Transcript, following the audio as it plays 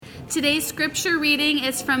Today's scripture reading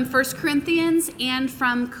is from 1 Corinthians and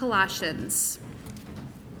from Colossians.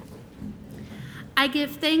 I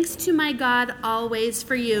give thanks to my God always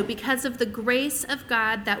for you because of the grace of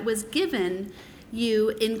God that was given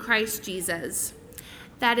you in Christ Jesus,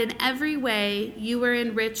 that in every way you were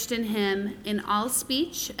enriched in him in all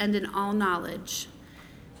speech and in all knowledge,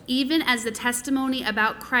 even as the testimony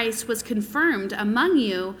about Christ was confirmed among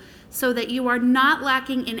you, so that you are not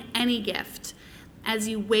lacking in any gift, as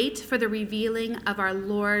you wait for the revealing of our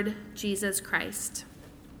Lord Jesus Christ.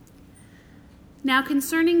 Now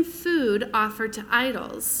concerning food offered to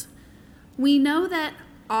idols, we know that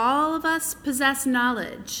all of us possess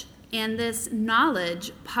knowledge, and this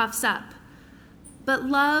knowledge puffs up, but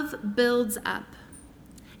love builds up.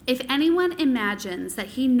 If anyone imagines that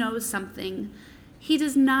he knows something, he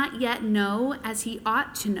does not yet know as he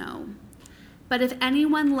ought to know. But if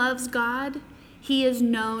anyone loves God, he is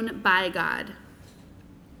known by God.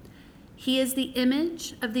 He is the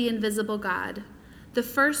image of the invisible God, the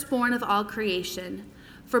firstborn of all creation.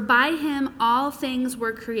 For by him all things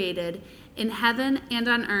were created, in heaven and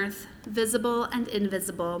on earth, visible and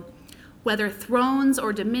invisible, whether thrones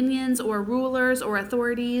or dominions or rulers or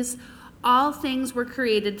authorities, all things were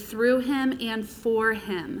created through him and for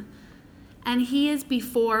him. And he is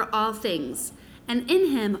before all things, and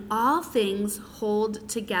in him all things hold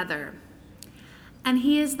together. And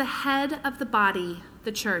he is the head of the body,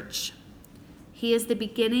 the church. He is the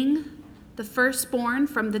beginning, the firstborn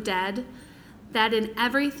from the dead, that in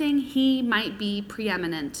everything he might be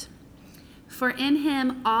preeminent. For in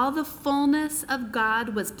him all the fullness of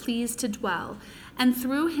God was pleased to dwell, and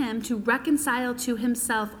through him to reconcile to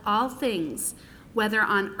himself all things, whether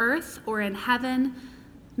on earth or in heaven,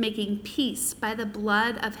 making peace by the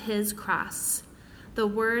blood of his cross. The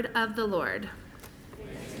word of the Lord.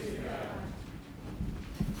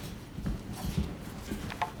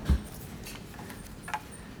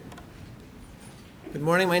 Good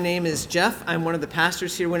morning, my name is Jeff. I'm one of the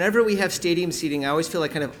pastors here. Whenever we have stadium seating, I always feel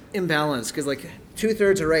like kind of imbalanced because like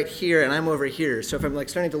 2/3 are right here and I'm over here. So if I'm like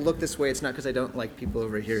starting to look this way, it's not because I don't like people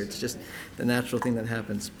over here. It's just the natural thing that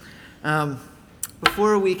happens.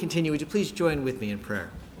 Before we continue, would you please join with me in prayer?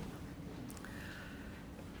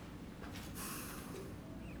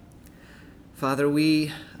 Father,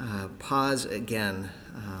 we pause again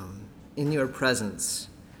in your presence,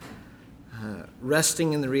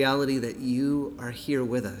 resting in the reality that you are here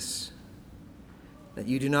with us, that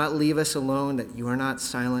you do not leave us alone, that you are not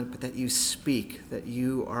silent, but that you speak, that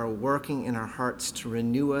you are working in our hearts to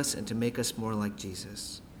renew us and to make us more like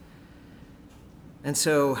Jesus. And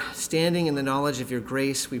so, standing in the knowledge of your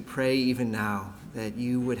grace, we pray even now that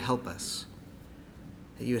you would help us,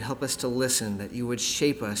 that you would help us to listen, that you would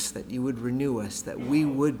shape us, that you would renew us, that we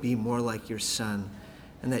would be more like your Son,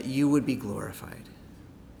 and that you would be glorified.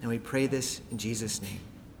 And we pray this in Jesus' name.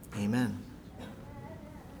 Amen.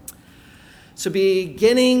 So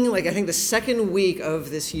beginning, I think the second week of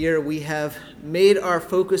this year, we have made our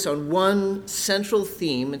focus on one central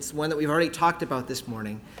theme. It's one that we've already talked about this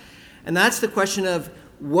morning. And that's the question of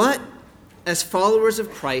what, as followers of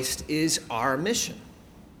Christ, is our mission?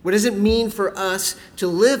 What does it mean for us to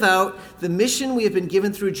live out the mission we have been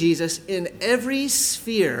given through Jesus in every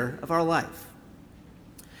sphere of our life?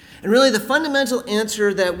 And really, the fundamental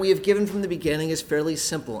answer that we have given from the beginning is fairly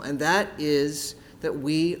simple, and that is that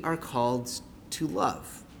we are called to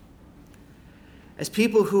love. As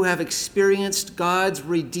people who have experienced God's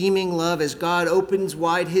redeeming love, as God opens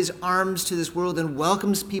wide his arms to this world and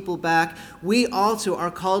welcomes people back, we also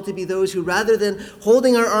are called to be those who, rather than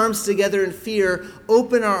holding our arms together in fear,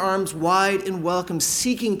 open our arms wide in welcome,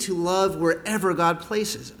 seeking to love wherever God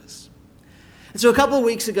places us. And so a couple of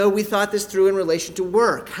weeks ago, we thought this through in relation to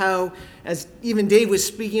work, how, as even Dave was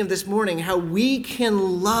speaking of this morning, how we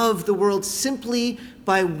can love the world simply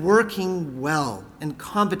by working well and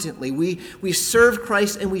competently. We serve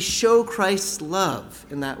Christ and we show Christ's love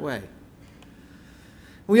in that way.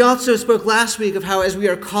 We also spoke last week of how, as we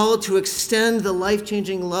are called to extend the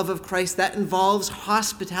life-changing love of Christ, that involves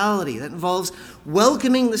hospitality, that involves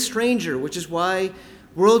welcoming the stranger, which is why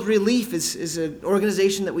World Relief is an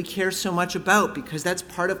organization that we care so much about, because that's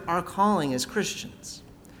part of our calling as Christians.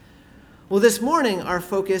 Well, this morning, our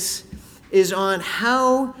focus is on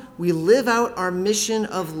how we live out our mission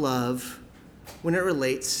of love when it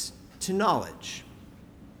relates to knowledge.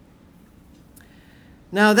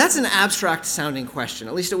 Now, that's an abstract-sounding question.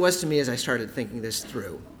 At least it was to me as I started thinking this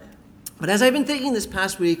through. But as I've been thinking this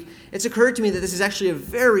past week, it's occurred to me that this is actually a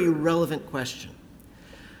very relevant question.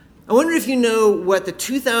 I wonder if you know what the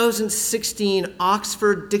 2016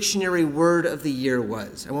 Oxford Dictionary Word of the Year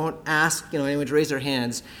was. I won't ask anyone to raise their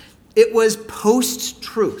hands. It was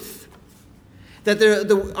post-truth.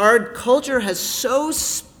 That our culture has so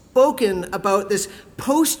spoken about this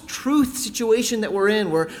post-truth situation that we're in,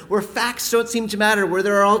 where facts don't seem to matter, where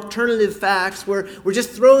there are alternative facts, where we're just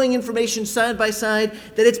throwing information side by side,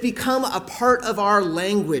 that it's become a part of our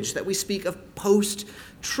language, that we speak of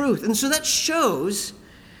post-truth. And so that shows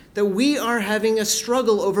that we are having a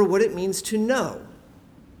struggle over what it means to know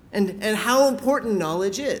and how important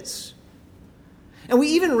knowledge is. And we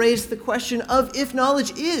even raised the question of if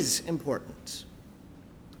knowledge is important.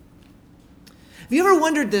 Have you ever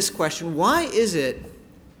wondered this question? Why is it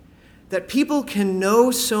that people can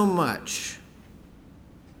know so much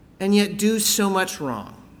and yet do so much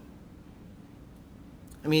wrong?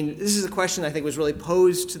 I mean, this is a question I think was really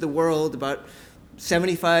posed to the world about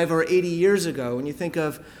 75 or 80 years ago. When you think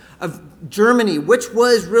of Germany, which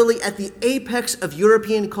was really at the apex of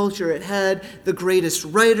European culture. It had the greatest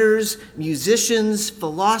writers, musicians,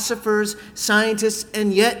 philosophers, scientists,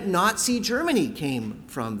 and yet Nazi Germany came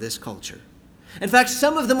from this culture. In fact,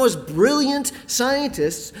 some of the most brilliant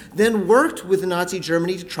scientists then worked with Nazi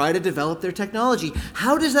Germany to try to develop their technology.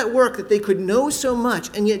 How does that work, that they could know so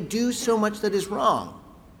much and yet do so much that is wrong?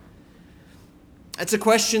 That's a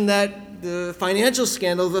question that the financial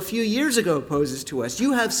scandal of a few years ago poses to us.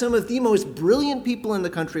 You have some of the most brilliant people in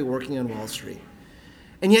the country working on Wall Street,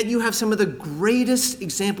 and yet you have some of the greatest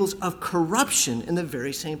examples of corruption in the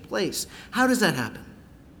very same place. How does that happen?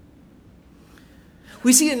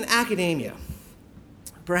 We see it in academia.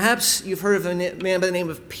 Perhaps you've heard of a man by the name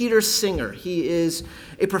of Peter Singer. He is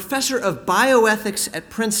a professor of bioethics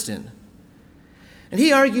at Princeton, and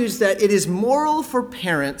he argues that it is moral for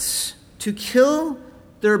parents to kill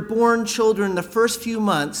their born children the first few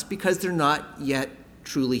months because they're not yet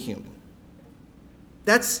truly human.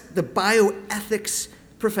 That's the bioethics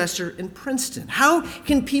professor in Princeton. How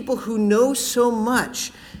can people who know so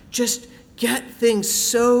much just get things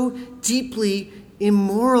so deeply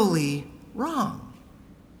immorally wrong?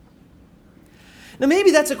 Now,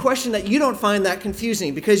 maybe that's a question that you don't find that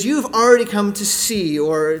confusing because you've already come to see,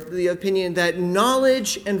 or the opinion that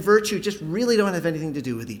knowledge and virtue just really don't have anything to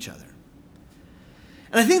do with each other.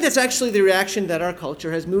 And I think that's actually the reaction that our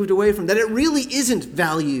culture has moved away from, that it really isn't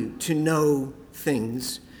value to know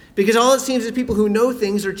things, because all it seems is people who know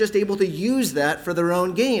things are just able to use that for their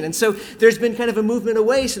own gain. And so there's been kind of a movement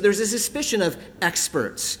away, so there's a suspicion of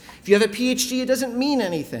experts. If you have a PhD, it doesn't mean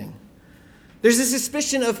anything. There's a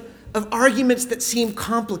suspicion of arguments that seem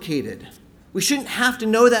complicated. We shouldn't have to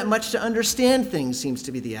know that much to understand things, seems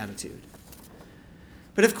to be the attitude.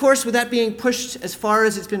 But of course, with that being pushed as far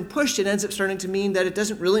as it's been pushed, it ends up starting to mean that it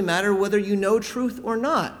doesn't really matter whether you know truth or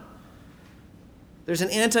not. There's an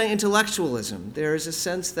anti-intellectualism. There's a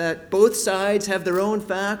sense that both sides have their own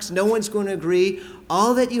facts. No one's going to agree.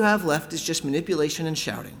 All that you have left is just manipulation and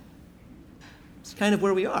shouting. It's kind of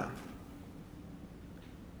where we are.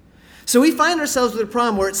 So we find ourselves with a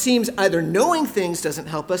problem where it seems either knowing things doesn't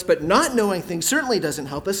help us, but not knowing things certainly doesn't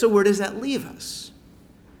help us. So where does that leave us?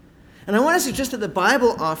 And I want to suggest that the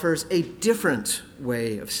Bible offers a different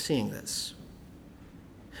way of seeing this,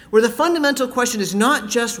 where the fundamental question is not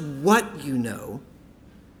just what you know,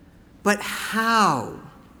 but how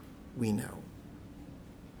we know.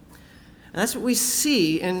 And that's what we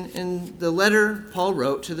see in the letter Paul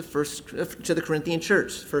wrote to the Corinthian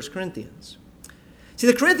church, 1 Corinthians. See,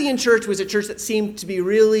 the Corinthian church was a church that seemed to be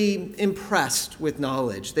really impressed with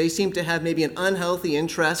knowledge. They seemed to have maybe an unhealthy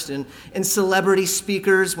interest in celebrity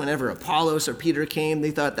speakers. Whenever Apollos or Peter came, they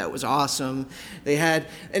thought that was awesome. They had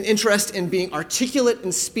an interest in being articulate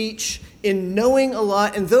in speech, in knowing a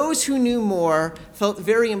lot, and those who knew more felt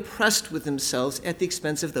very impressed with themselves at the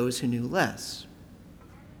expense of those who knew less.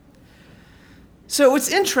 So what's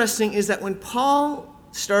interesting is that when Paul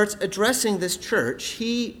starts addressing this church,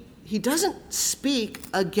 he doesn't speak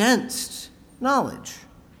against knowledge.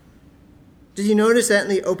 Did you notice that in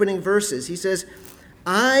the opening verses? He says,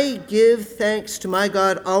 I give thanks to my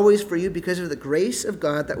God always for you because of the grace of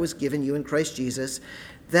God that was given you in Christ Jesus,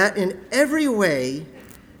 that in every way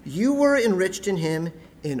you were enriched in him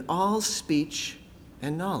in all speech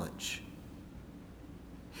and knowledge.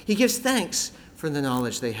 He gives thanks for the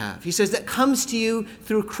knowledge they have. He says that comes to you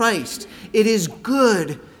through Christ. It is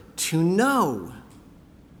good to know.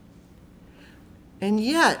 And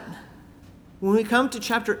yet, when we come to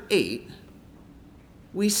chapter 8,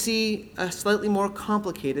 we see a slightly more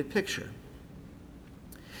complicated picture.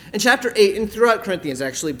 In chapter 8, and throughout Corinthians,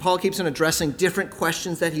 actually, Paul keeps on addressing different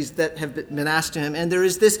questions that have been asked to him, and there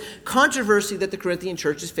is this controversy that the Corinthian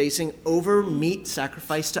church is facing over meat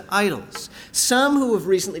sacrificed to idols. Some who have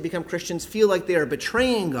recently become Christians feel like they are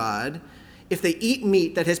betraying God if they eat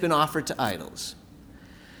meat that has been offered to idols.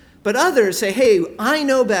 But others say, hey, I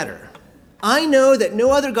know better. I know that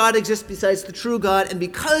no other God exists besides the true God, and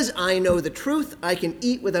because I know the truth, I can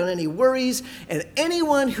eat without any worries, and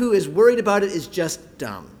anyone who is worried about it is just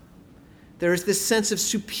dumb. There is this sense of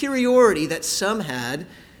superiority that some had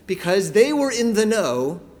because they were in the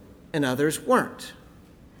know and others weren't.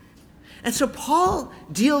 And so Paul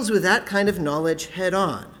deals with that kind of knowledge head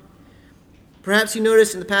on. Perhaps you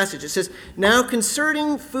notice in the passage, it says, now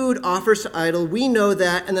concerning food offers to idol, we know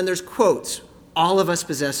that, and then there's quotes, all of us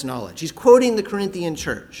possess knowledge. He's quoting the Corinthian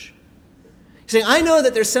church. He's saying, I know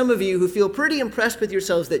that there's some of you who feel pretty impressed with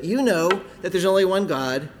yourselves that you know that there's only one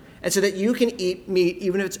God, and so that you can eat meat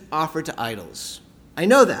even if it's offered to idols. I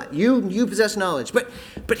know that. You possess knowledge. But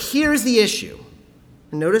here's the issue.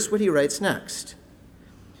 And notice what he writes next.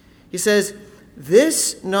 He says,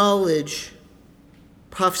 this knowledge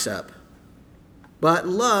puffs up, but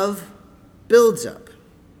love builds up.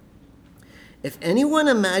 If anyone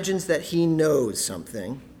imagines that he knows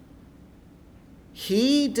something,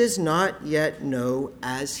 he does not yet know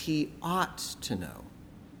as he ought to know.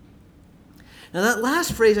 Now that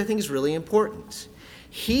last phrase I think is really important.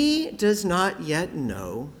 He does not yet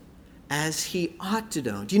know as he ought to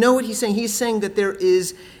know. Do you know what he's saying? He's saying that there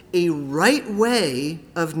is a right way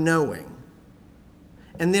of knowing,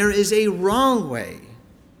 and there is a wrong way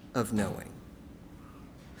of knowing.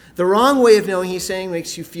 The wrong way of knowing, he's saying,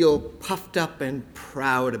 makes you feel puffed up and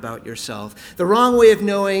proud about yourself. The wrong way of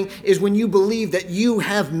knowing is when you believe that you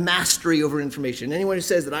have mastery over information. Anyone who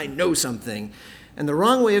says that I know something. And the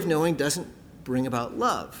wrong way of knowing doesn't bring about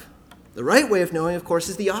love. The right way of knowing, of course,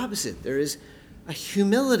 is the opposite. There is a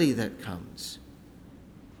humility that comes,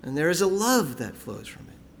 and there is a love that flows from it.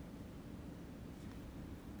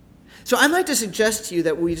 So I'd like to suggest to you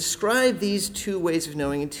that we describe these two ways of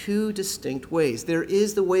knowing in two distinct ways. There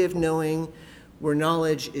is the way of knowing where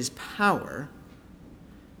knowledge is power,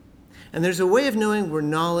 and there's a way of knowing where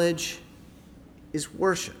knowledge is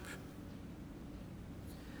worship.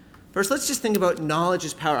 First, let's just think about knowledge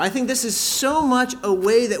as power. I think this is so much a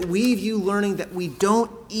way that we view learning that we don't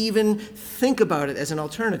even think about it as an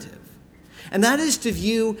alternative. And that is to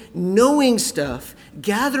view knowing stuff,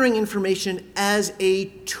 gathering information, as a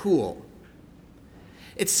tool.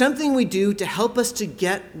 It's something we do to help us to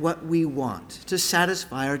get what we want, to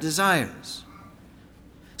satisfy our desires.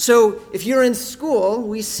 So if you're in school,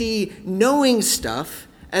 we see knowing stuff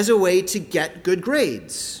as a way to get good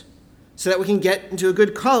grades, so that we can get into a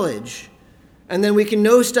good college. And then we can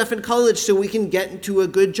know stuff in college so we can get into a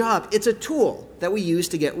good job. It's a tool that we use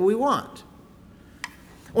to get what we want.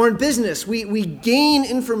 Or in business, we gain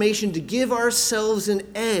information to give ourselves an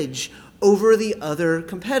edge over the other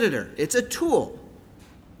competitor. It's a tool.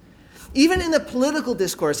 Even in the political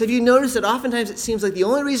discourse, have you noticed that oftentimes it seems like the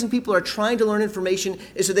only reason people are trying to learn information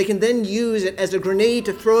is so they can then use it as a grenade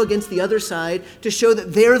to throw against the other side to show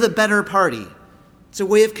that they're the better party. It's a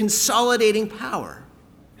way of consolidating power.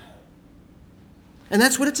 And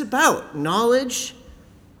that's what it's about. Knowledge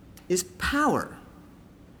is power.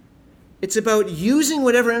 It's about using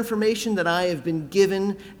whatever information that I have been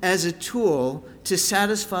given as a tool to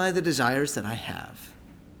satisfy the desires that I have.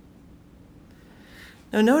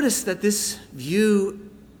 Now notice that this view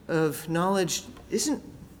of knowledge isn't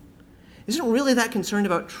really that concerned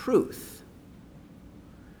about truth.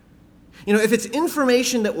 You know, if it's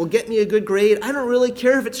information that will get me a good grade, I don't really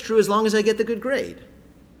care if it's true as long as I get the good grade.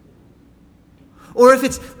 Or if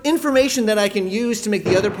it's information that I can use to make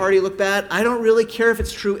the other party look bad, I don't really care if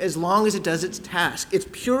it's true as long as it does its task. It's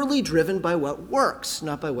purely driven by what works,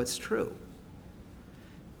 not by what's true.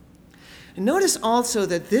 And notice also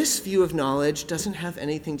that this view of knowledge doesn't have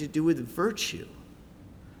anything to do with virtue.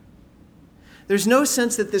 There's no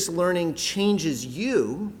sense that this learning changes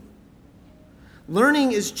you.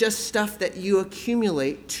 Learning is just stuff that you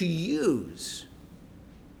accumulate to use.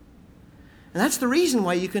 And that's the reason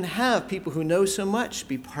why you can have people who know so much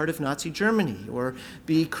be part of Nazi Germany or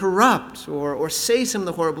be corrupt or say some of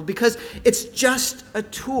the horrible, because it's just a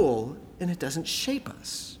tool and it doesn't shape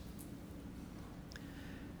us.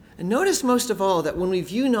 And notice most of all that when we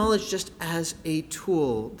view knowledge just as a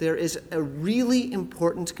tool, there is a really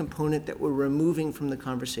important component that we're removing from the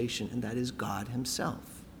conversation, and that is God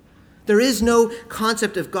himself. There is no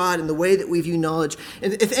concept of God in the way that we view knowledge.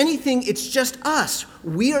 And if anything, it's just us.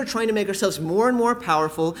 We are trying to make ourselves more and more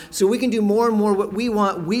powerful so we can do more and more what we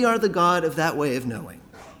want. We are the God of that way of knowing.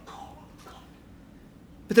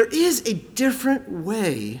 But there is a different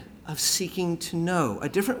way of seeking to know, a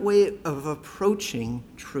different way of approaching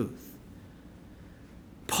truth.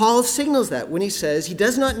 Paul signals that when he says he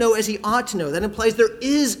does not know as he ought to know. That implies there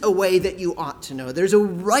is a way that you ought to know. There's a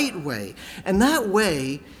right way. And that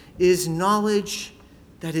way is knowledge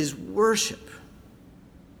that is worship.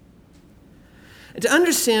 And to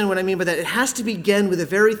understand what I mean by that, it has to begin with the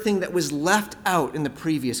very thing that was left out in the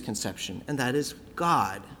previous conception, and that is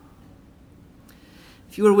God.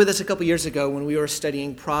 If you were with us a couple years ago when we were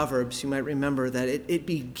studying Proverbs, you might remember that it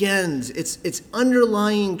begins, its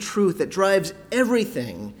underlying truth that drives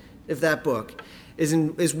everything of that book is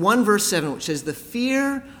 1 verse 7, which says, "The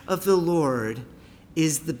fear of the Lord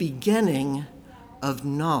is the beginning of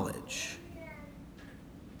knowledge."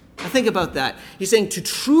 Now think about that. He's saying to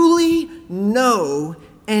truly know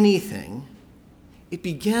anything, it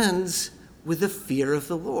begins with the fear of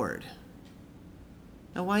the Lord.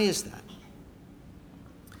 Now why is that?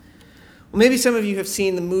 Well, maybe some of you have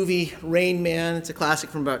seen the movie Rain Man. It's a classic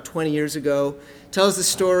from about 20 years ago. It tells the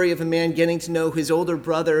story of a man getting to know his older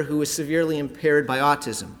brother who was severely impaired by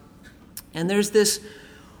autism. And there's this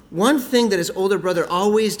one thing that his older brother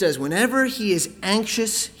always does. Whenever he is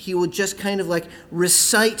anxious, he will just kind of like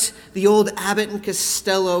recite the old Abbott and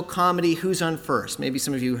Costello comedy, Who's on First? Maybe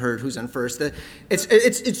some of you heard Who's on First.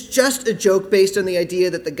 It's just a joke based on the idea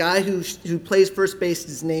that the guy who plays first base,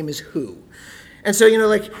 his name is Who. And so,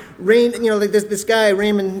 this guy,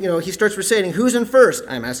 Raymond, he starts reciting, "Who's on first?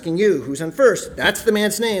 I'm asking you, who's on first? That's the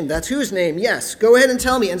man's name. That's whose name? Yes. Go ahead and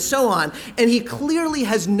tell me," and so on. And he clearly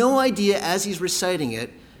has no idea as he's reciting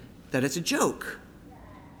it that it's a joke.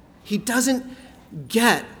 He doesn't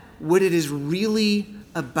get what it is really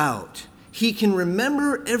about. He can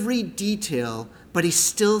remember every detail, but he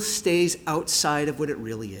still stays outside of what it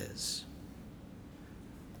really is.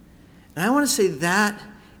 And I want to say that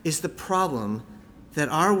is the problem that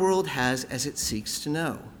our world has as it seeks to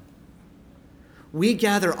know. We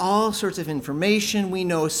gather all sorts of information. We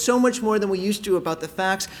know so much more than we used to about the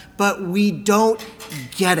facts, but we don't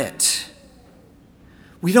get it.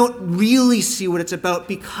 We don't really see what it's about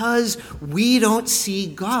because we don't see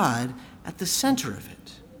God at the center of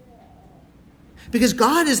it. Because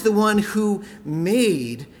God is the one who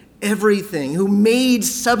made everything, who made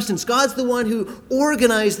substance. God's the one who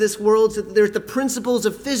organized this world so that there's the principles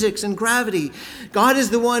of physics and gravity. God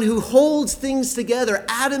is the one who holds things together.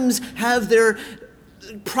 Atoms have their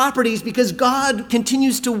properties because God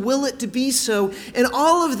continues to will it to be so. And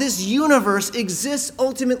all of this universe exists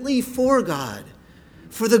ultimately for God,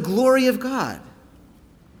 for the glory of God.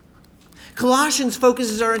 Colossians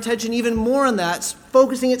focuses our attention even more on that,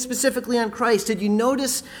 focusing it specifically on Christ. Did you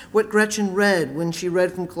notice what Gretchen read when she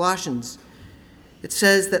read from Colossians? It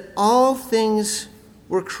says that all things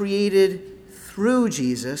were created through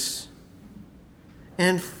Jesus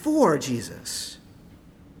and for Jesus.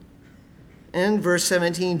 And verse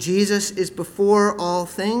 17, Jesus is before all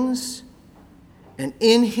things, and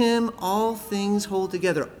in him all things hold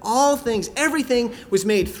together. All things, everything was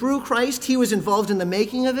made through Christ. He was involved in the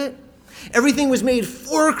making of it. Everything was made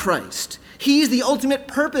for Christ. He is the ultimate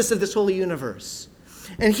purpose of this whole universe.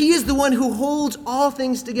 And he is the one who holds all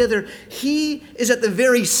things together. He is at the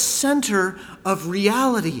very center of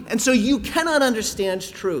reality. And so you cannot understand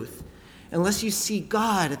truth unless you see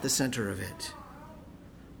God at the center of it.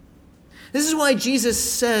 This is why Jesus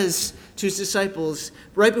says to his disciples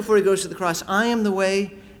right before he goes to the cross, "I am the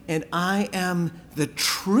way and I am the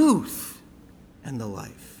truth and the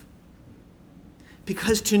life."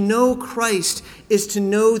 Because to know Christ is to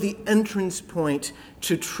know the entrance point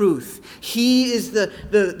to truth. He is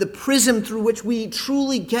the prism through which we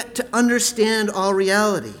truly get to understand all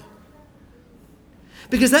reality.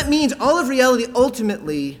 Because that means all of reality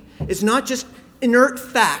ultimately is not just inert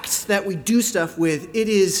facts that we do stuff with.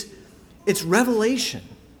 It's revelation.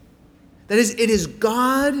 That is, it is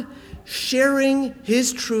God sharing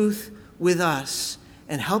his truth with us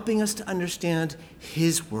and helping us to understand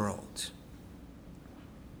his world.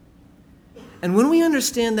 And when we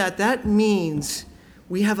understand that, that means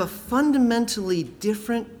we have a fundamentally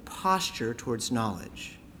different posture towards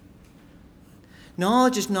knowledge.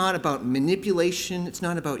 Knowledge is not about manipulation. It's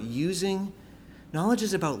not about using. Knowledge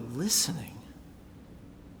is about listening.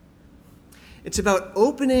 It's about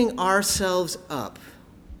opening ourselves up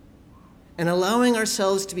and allowing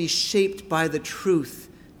ourselves to be shaped by the truth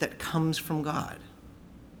that comes from God.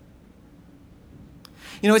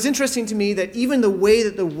 It's interesting to me that even the way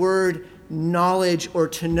that the word knowledge or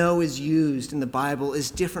to know is used in the Bible is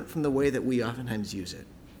different from the way that we oftentimes use it.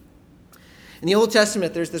 In the Old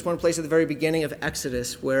Testament, there's this one place at the very beginning of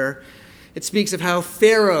Exodus where it speaks of how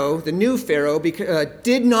Pharaoh, the new Pharaoh,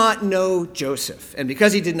 did not know Joseph. And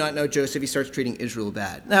because he did not know Joseph, he starts treating Israel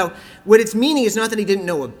bad. Now, what it's meaning is not that he didn't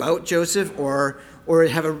know about Joseph or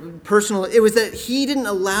have a personal, it was that he didn't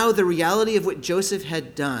allow the reality of what Joseph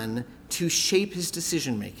had done to shape his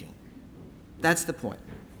decision-making. That's the point.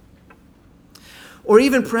 Or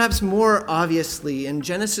even perhaps more obviously, in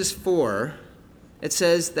Genesis 4, it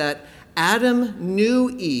says that Adam knew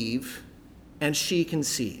Eve, and she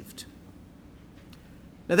conceived.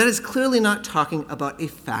 Now, that is clearly not talking about a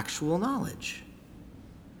factual knowledge.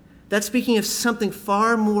 That's speaking of something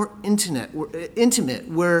far more intimate,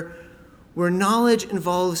 where knowledge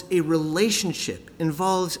involves a relationship,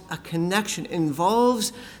 involves a connection,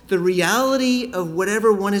 involves the reality of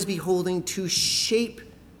whatever one is beholding to shape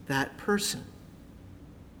that person.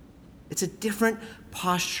 It's a different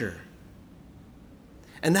posture.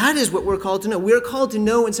 And that is what we're called to know. We're called to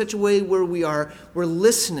know in such a way where we're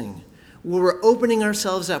listening, where we're opening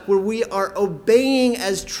ourselves up, where we are obeying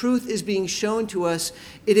as truth is being shown to us.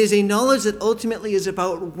 It is a knowledge that ultimately is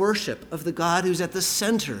about worship of the God who's at the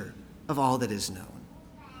center of all that is known.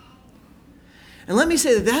 And let me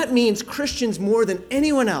say that means Christians more than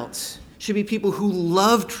anyone else should be people who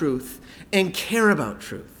love truth and care about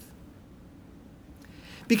truth.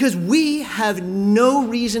 Because we have no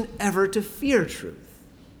reason ever to fear truth.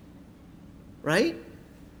 Right?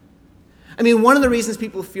 I mean, one of the reasons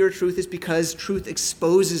people fear truth is because truth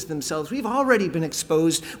exposes themselves. We've already been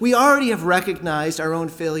exposed. We already have recognized our own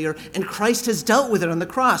failure, and Christ has dealt with it on the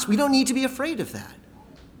cross. We don't need to be afraid of that.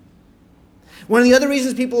 One of the other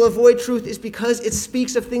reasons people avoid truth is because it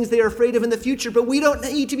speaks of things they are afraid of in the future, but we don't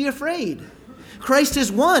need to be afraid. Christ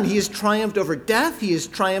has won. He has triumphed over death. He has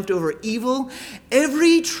triumphed over evil.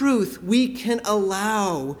 Every truth we can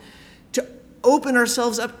allow to open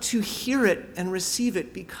ourselves up to hear it and receive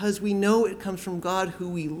it because we know it comes from God who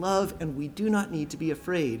we love, and we do not need to be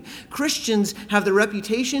afraid. Christians have the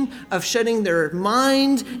reputation of shutting their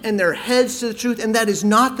mind and their heads to the truth, and that is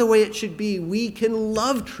not the way it should be. We can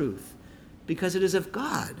love truth because it is of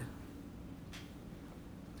God.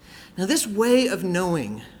 Now, this way of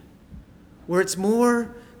knowing, where it's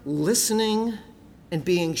more listening and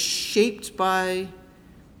being shaped by,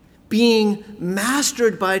 being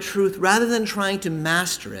mastered by truth rather than trying to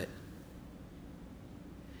master it,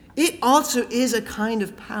 it also is a kind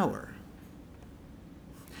of power.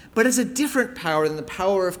 But it's a different power than the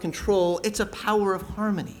power of control. It's a power of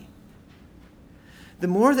harmony. The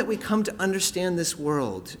more that we come to understand this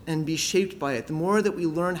world and be shaped by it, the more that we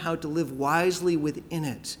learn how to live wisely within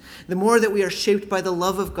it, the more that we are shaped by the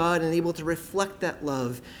love of God and able to reflect that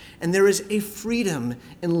love. And there is a freedom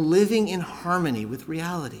in living in harmony with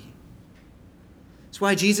reality. That's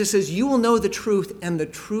why Jesus says, you will know the truth, and the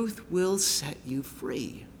truth will set you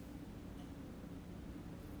free.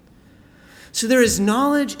 So there is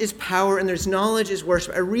knowledge is power, and there's knowledge is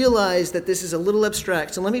worship. I realize that this is a little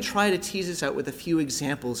abstract, so let me try to tease this out with a few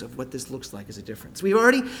examples of what this looks like as a difference. We've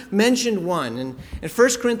already mentioned one. In 1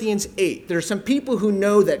 Corinthians 8, there are some people who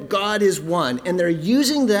know that God is one, and they're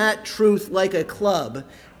using that truth like a club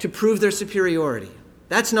to prove their superiority.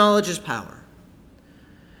 That's knowledge is power.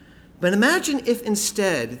 But imagine if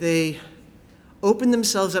instead they open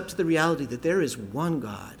themselves up to the reality that there is one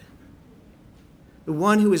God, the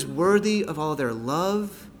one who is worthy of all their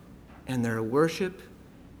love and their worship,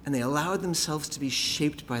 and they allowed themselves to be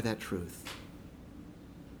shaped by that truth.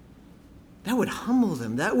 That would humble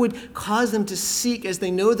them. That would cause them to seek, as they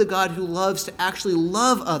know the God who loves, to actually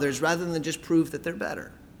love others rather than just prove that they're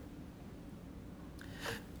better.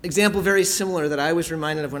 Example very similar that I was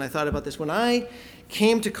reminded of when I thought about this. When I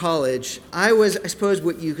came to college, I was, I suppose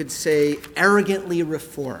what you could say, arrogantly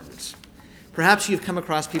reformed. Perhaps you've come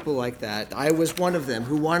across people like that. I was one of them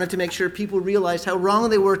who wanted to make sure people realized how wrong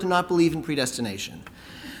they were to not believe in predestination.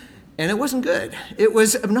 And it wasn't good. It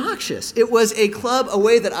was obnoxious. It was a club, a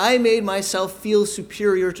way that I made myself feel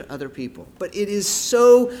superior to other people. But it is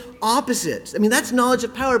so opposite. I mean, that's knowledge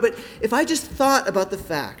of power. But if I just thought about the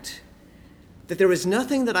fact that there was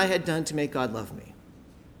nothing that I had done to make God love me,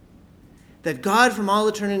 that God from all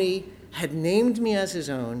eternity had named me as his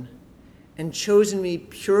own and chosen me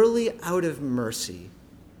purely out of mercy,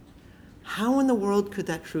 how in the world could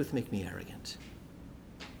that truth make me arrogant?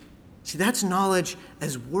 See, that's knowledge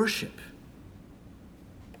as worship.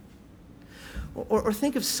 Or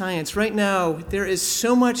think of science. Right now, there is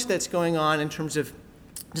so much that's going on in terms of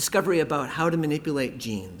discovery about how to manipulate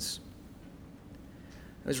genes.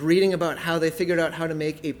 I was reading about how they figured out how to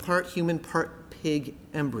make a part human, part pig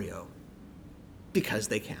embryo. Because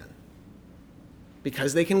they can.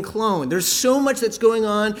 Because they can clone. There's so much that's going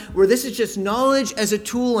on where this is just knowledge as a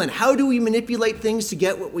tool, and how do we manipulate things to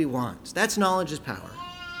get what we want? That's knowledge as power.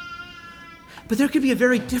 But there could be a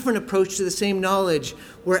very different approach to the same knowledge,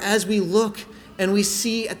 where as we look and we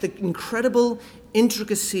see at the incredible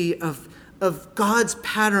intricacy of God's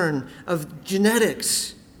pattern of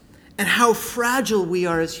genetics and how fragile we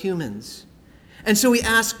are as humans, And so we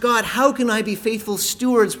ask God, how can I be faithful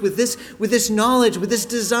stewards with this knowledge, with this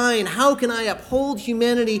design? How can I uphold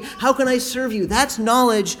humanity? How can I serve you? That's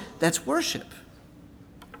knowledge, that's worship.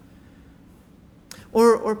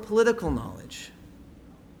 Or political knowledge.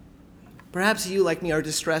 Perhaps you, like me, are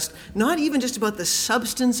distressed, not even just about the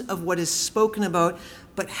substance of what is spoken about,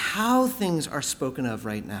 but how things are spoken of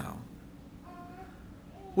right now.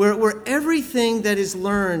 Where everything that is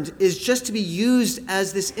learned is just to be used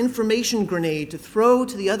as this information grenade to throw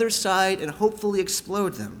to the other side and hopefully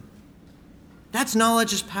explode them. That's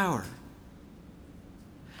knowledge is power.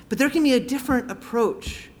 But there can be a different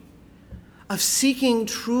approach of seeking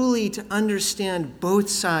truly to understand both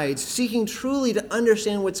sides, seeking truly to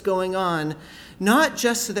understand what's going on, not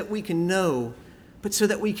just so that we can know, but so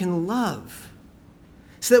that we can love.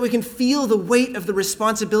 So that we can feel the weight of the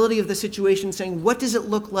responsibility of the situation, saying, what does it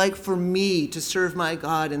look like for me to serve my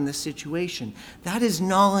God in this situation? That is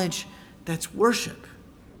knowledge, that's worship.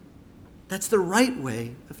 That's the right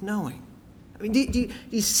way of knowing. I mean, do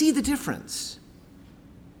you see the difference?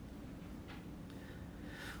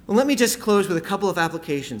 Well, let me just close with a couple of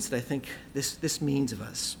applications that I think this means of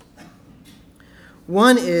us.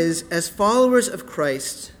 One is, as followers of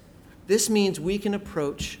Christ, this means we can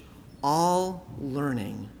approach all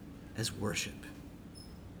learning as worship.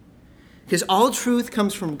 Because all truth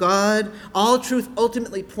comes from God. All truth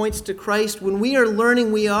ultimately points to Christ. When we are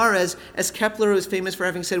learning, we are, as Kepler was famous for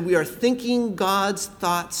having said, we are thinking God's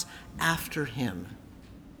thoughts after him.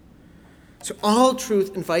 So all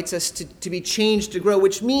truth invites us to be changed, to grow,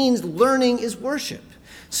 which means learning is worship.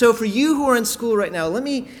 So for you who are in school right now, let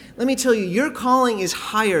me tell you, your calling is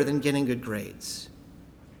higher than getting good grades.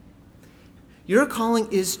 Your calling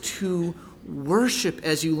is to worship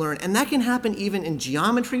as you learn. And that can happen even in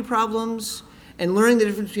geometry problems and learning the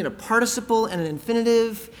difference between a participle and an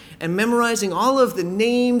infinitive and memorizing all of the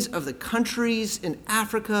names of the countries in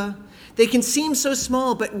Africa. They can seem so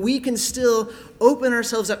small, but we can still open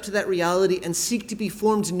ourselves up to that reality and seek to be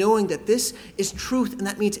formed knowing that this is truth, and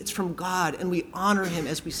that means it's from God, and we honor him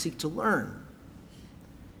as we seek to learn.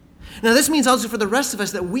 Now, this means also for the rest of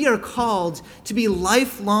us that we are called to be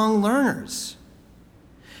lifelong learners.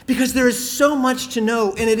 Because there is so much to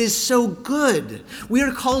know, and it is so good. We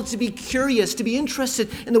are called to be curious, to be interested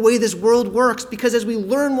in the way this world works, because as we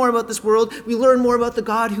learn more about this world, we learn more about the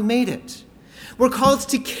God who made it. We're called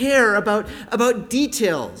to care about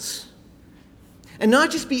details, and not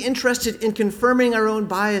just be interested in confirming our own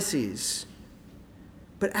biases,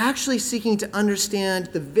 but actually seeking to understand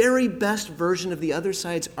the very best version of the other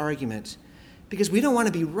side's argument, because we don't want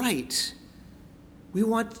to be right. We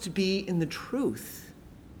want to be in the truth.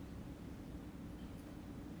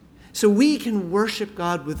 So we can worship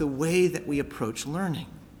God with the way that we approach learning.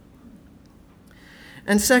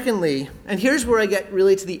 And secondly, and here's where I get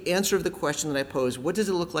really to the answer of the question that I pose, what does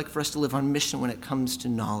it look like for us to live on mission when it comes to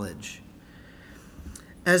knowledge?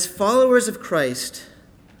 As followers of Christ,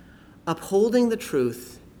 upholding the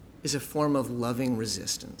truth is a form of loving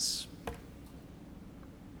resistance.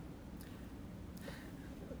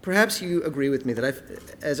 Perhaps you agree with me that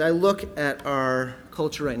as I look at our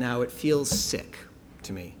culture right now, it feels sick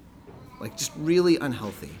to me. Like just really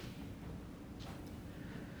unhealthy.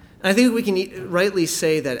 And I think we can rightly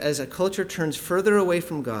say that as a culture turns further away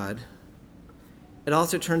from God, it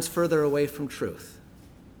also turns further away from truth.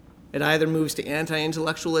 It either moves to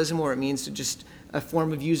anti-intellectualism or it means to just a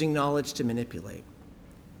form of using knowledge to manipulate.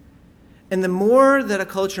 And the more that a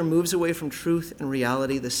culture moves away from truth and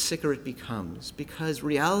reality, the sicker it becomes, because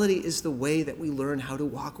reality is the way that we learn how to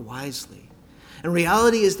walk wisely. And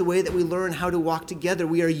reality is the way that we learn how to walk together.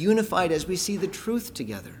 We are unified as we see the truth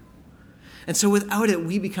together. And so without it,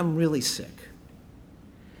 we become really sick.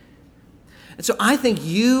 And so I think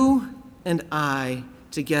you and I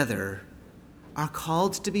together are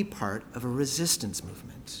called to be part of a resistance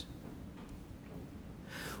movement.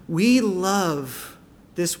 We love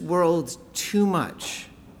this world too much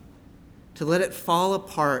to let it fall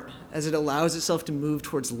apart as it allows itself to move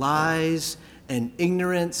towards lies and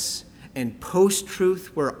ignorance and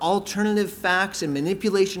post-truth, where alternative facts and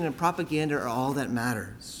manipulation and propaganda are all that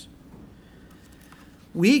matters.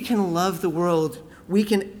 We can love the world. We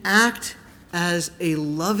can act as a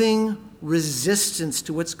loving resistance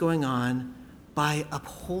to what's going on by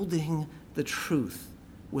upholding the truth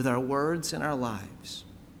with our words and our lives.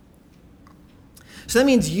 So that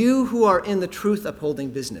means you who are in the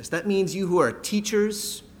truth-upholding business. That means you who are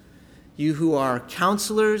teachers, you who are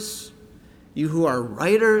counselors, you who are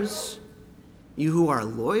writers, you who are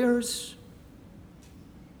lawyers,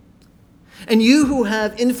 and you who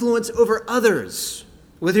have influence over others,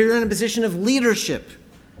 whether you're in a position of leadership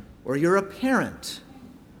or you're a parent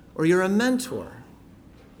or you're a mentor.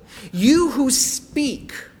 You who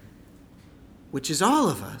speak, which is all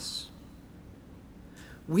of us,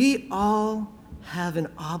 we all have an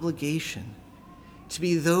obligation to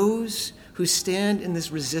be those who stand in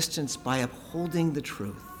this resistance by upholding the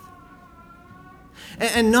truth.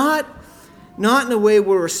 And not in a way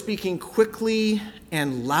where we're speaking quickly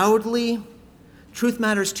and loudly. Truth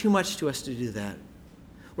matters too much to us to do that.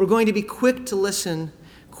 We're going to be quick to listen,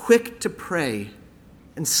 quick to pray,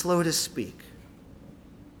 and slow to speak.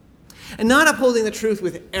 And not upholding the truth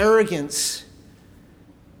with arrogance,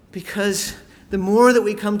 because the more that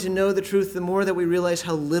we come to know the truth, the more that we realize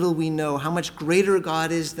how little we know, how much greater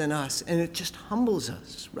God is than us, and it just humbles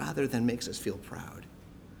us rather than makes us feel proud.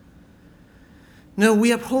 No,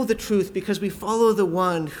 we uphold the truth because we follow the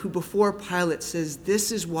one who before Pilate says,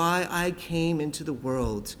 "This is why I came into the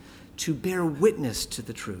world, to bear witness to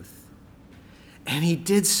the truth." And he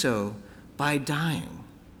did so by dying.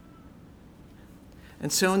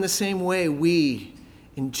 And so in the same way, we,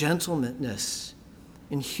 in gentleness,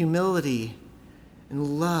 in humility,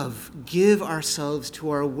 in love, give ourselves to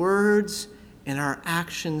our words and our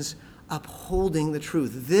actions upholding the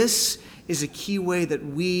truth. This is a key way that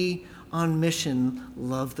we on mission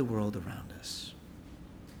love the world around us.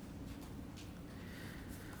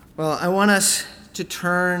 Well, I want us to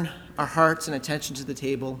turn our hearts and attention to the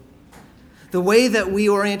table. The way that we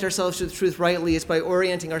orient ourselves to the truth rightly is by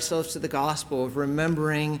orienting ourselves to the gospel, of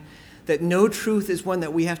remembering that no truth is one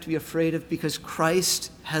that we have to be afraid of because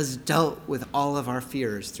Christ has dealt with all of our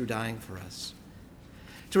fears through dying for us.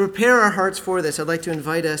 To prepare our hearts for this, I'd like to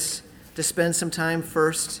invite us to spend some time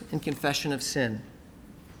first in confession of sin.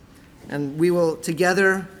 And we will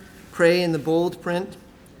together pray in the bold print,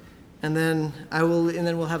 and then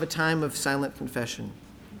we'll have a time of silent confession.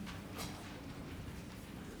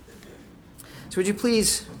 So would you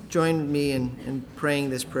please join me in praying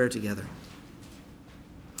this prayer together?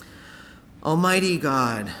 Almighty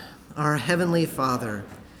God, our heavenly Father,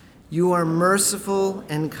 you are merciful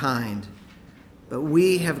and kind, but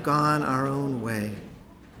we have gone our own way,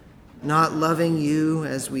 not loving you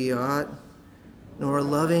as we ought, nor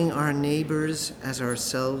loving our neighbors as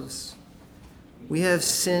ourselves. We have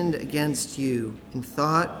sinned against you in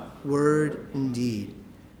thought, word, and deed,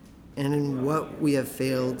 and in what we have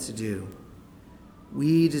failed to do.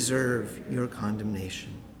 We deserve your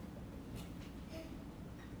condemnation.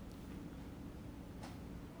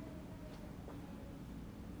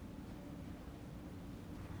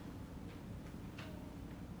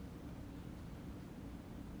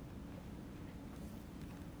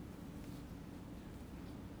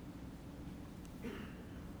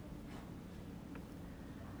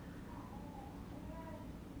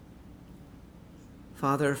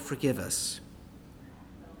 Father, forgive us.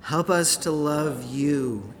 Help us to love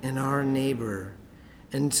you and our neighbor,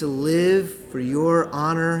 and to live for your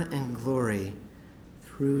honor and glory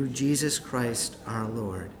through Jesus Christ our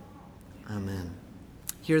Lord. Amen.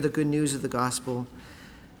 Hear the good news of the gospel.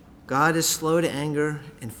 God is slow to anger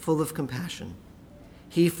and full of compassion.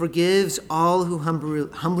 He forgives all who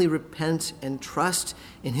humbly repent and trust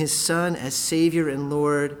in his Son as Savior and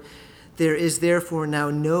Lord. There is therefore now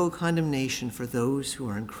no condemnation for those who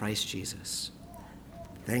are in Christ Jesus.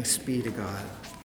 Thanks be to God.